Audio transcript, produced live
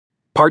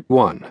Part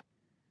 1.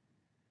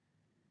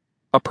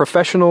 A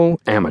Professional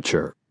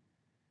Amateur.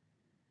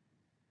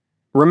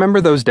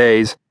 Remember those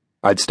days,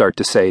 I'd start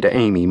to say to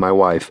Amy, my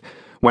wife,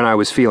 when I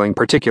was feeling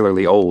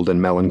particularly old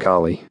and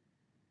melancholy.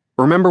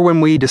 Remember when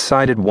we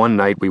decided one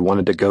night we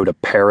wanted to go to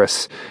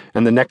Paris,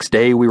 and the next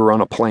day we were on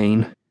a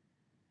plane?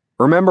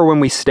 Remember when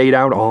we stayed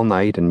out all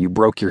night and you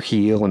broke your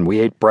heel and we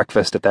ate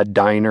breakfast at that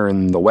diner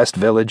in the West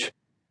Village?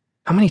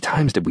 How many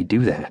times did we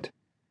do that?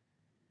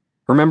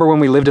 Remember when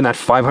we lived in that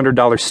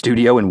 $500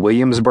 studio in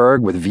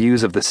Williamsburg with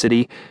views of the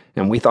city,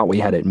 and we thought we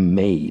had it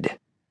made?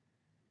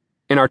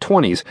 In our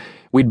 20s,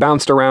 we'd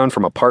bounced around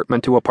from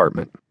apartment to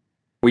apartment.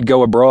 We'd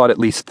go abroad at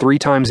least 3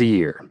 times a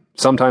year,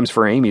 sometimes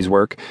for Amy's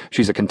work,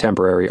 she's a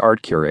contemporary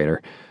art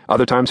curator,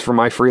 other times for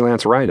my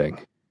freelance writing.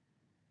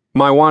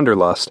 My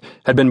wanderlust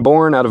had been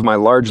born out of my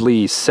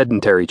largely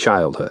sedentary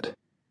childhood.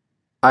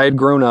 I had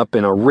grown up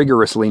in a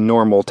rigorously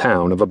normal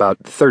town of about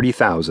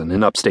 30,000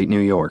 in upstate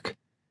New York.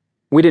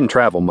 We didn't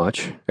travel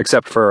much,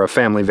 except for a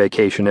family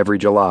vacation every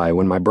July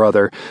when my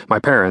brother, my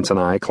parents, and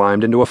I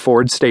climbed into a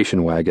Ford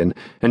station wagon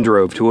and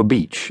drove to a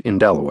beach in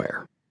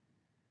Delaware.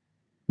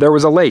 There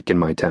was a lake in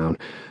my town,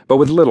 but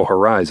with little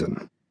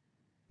horizon.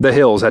 The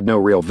hills had no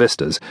real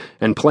vistas,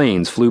 and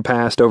planes flew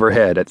past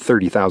overhead at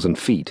 30,000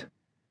 feet.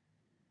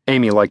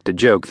 Amy liked to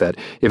joke that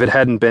if it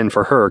hadn't been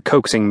for her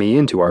coaxing me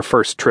into our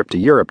first trip to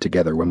Europe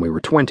together when we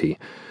were 20,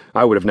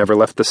 I would have never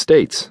left the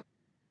States.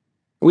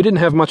 We didn't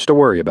have much to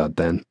worry about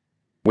then.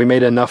 We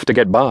made enough to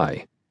get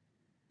by.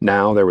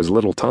 Now there was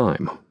little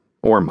time,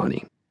 or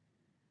money.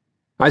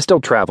 I still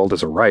traveled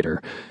as a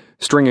writer,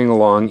 stringing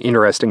along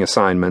interesting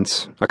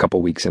assignments, a couple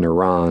weeks in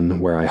Iran,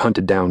 where I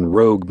hunted down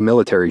rogue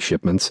military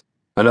shipments,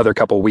 another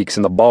couple weeks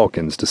in the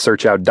Balkans to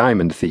search out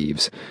diamond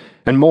thieves,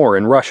 and more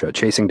in Russia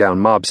chasing down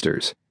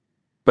mobsters.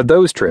 But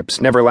those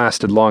trips never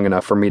lasted long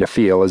enough for me to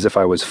feel as if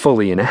I was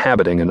fully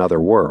inhabiting another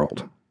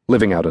world,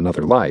 living out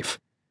another life.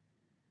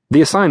 The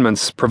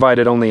assignments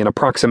provided only an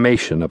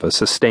approximation of a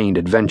sustained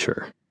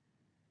adventure.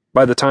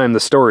 By the time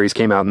the stories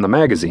came out in the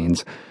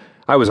magazines,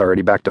 I was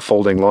already back to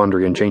folding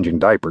laundry and changing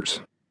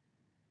diapers.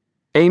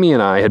 Amy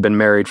and I had been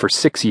married for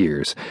 6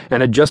 years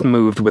and had just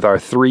moved with our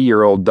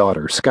 3-year-old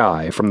daughter,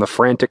 Sky, from the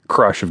frantic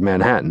crush of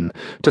Manhattan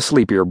to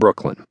sleepier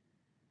Brooklyn.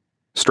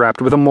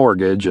 Strapped with a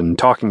mortgage and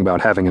talking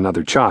about having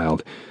another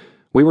child,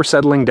 we were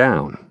settling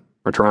down,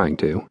 or trying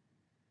to.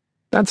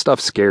 That stuff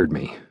scared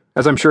me,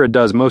 as I'm sure it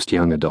does most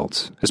young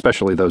adults,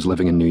 especially those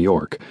living in New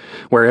York,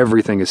 where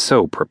everything is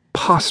so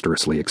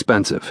preposterously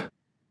expensive.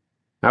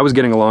 I was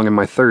getting along in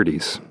my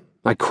 30s.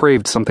 I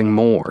craved something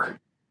more.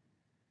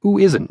 Who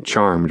isn't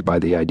charmed by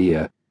the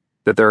idea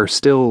that there are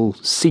still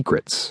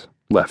secrets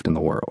left in the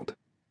world?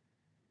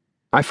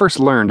 I first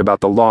learned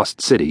about the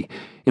Lost City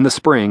in the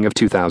spring of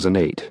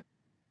 2008.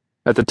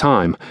 At the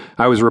time,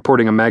 I was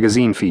reporting a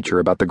magazine feature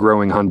about the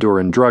growing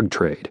Honduran drug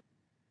trade.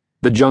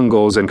 The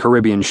jungles and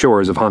Caribbean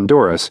shores of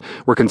Honduras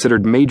were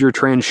considered major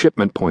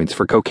transshipment points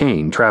for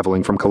cocaine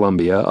traveling from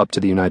Colombia up to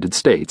the United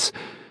States,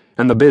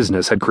 and the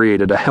business had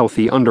created a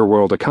healthy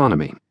underworld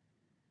economy.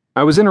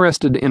 I was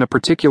interested in a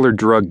particular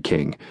drug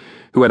king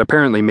who had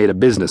apparently made a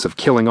business of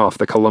killing off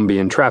the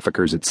Colombian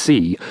traffickers at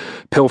sea,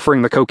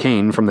 pilfering the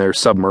cocaine from their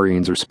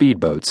submarines or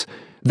speedboats,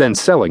 then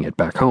selling it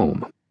back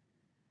home.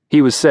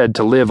 He was said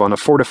to live on a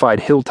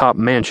fortified hilltop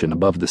mansion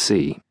above the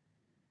sea.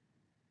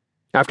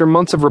 After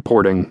months of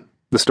reporting,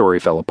 the story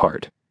fell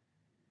apart.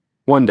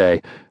 One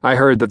day, I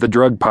heard that the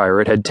drug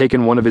pirate had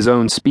taken one of his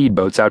own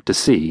speedboats out to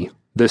sea,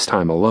 this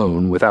time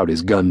alone, without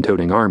his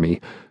gun-toting army,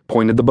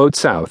 pointed the boat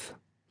south,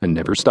 and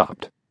never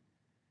stopped.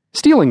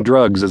 Stealing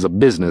drugs as a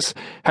business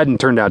hadn't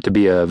turned out to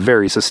be a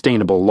very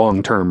sustainable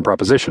long-term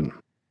proposition.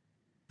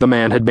 The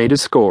man had made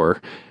his score,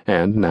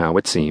 and now,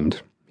 it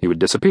seemed, he would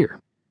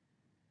disappear.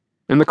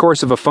 In the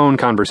course of a phone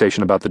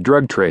conversation about the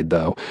drug trade,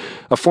 though,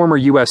 a former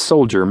U.S.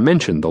 soldier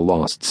mentioned the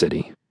Lost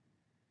City.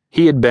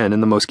 He had been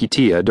in the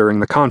Mosquitia during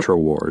the Contra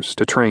Wars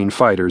to train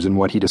fighters in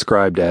what he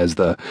described as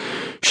the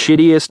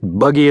shittiest,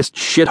 buggiest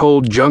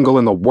shithole jungle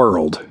in the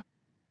world.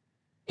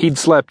 He'd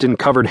slept in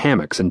covered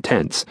hammocks and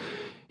tents.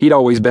 He'd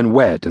always been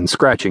wet and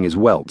scratching his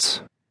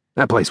welts.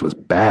 That place was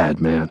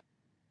bad, man,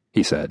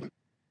 he said.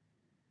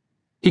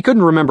 He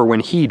couldn't remember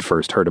when he'd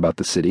first heard about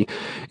the city,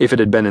 if it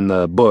had been in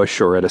the bush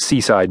or at a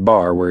seaside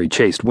bar where he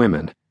chased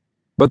women.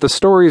 But the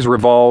stories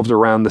revolved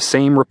around the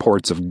same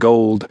reports of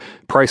gold,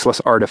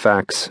 priceless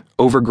artifacts,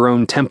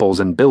 overgrown temples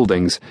and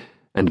buildings,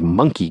 and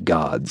monkey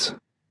gods.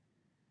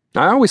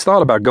 I always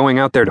thought about going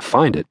out there to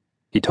find it,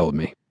 he told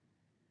me.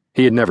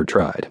 He had never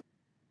tried.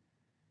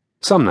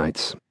 Some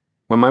nights,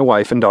 when my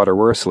wife and daughter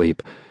were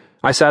asleep,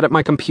 I sat at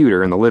my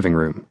computer in the living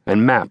room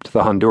and mapped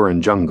the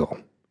Honduran jungle,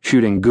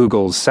 shooting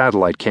Google's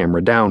satellite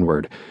camera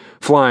downward,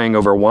 flying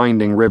over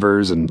winding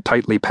rivers and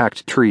tightly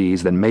packed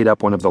trees that made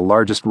up one of the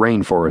largest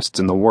rainforests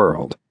in the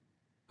world.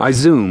 I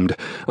zoomed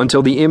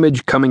until the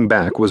image coming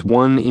back was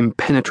one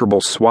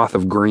impenetrable swath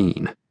of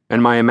green,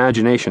 and my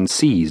imagination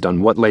seized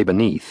on what lay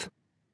beneath.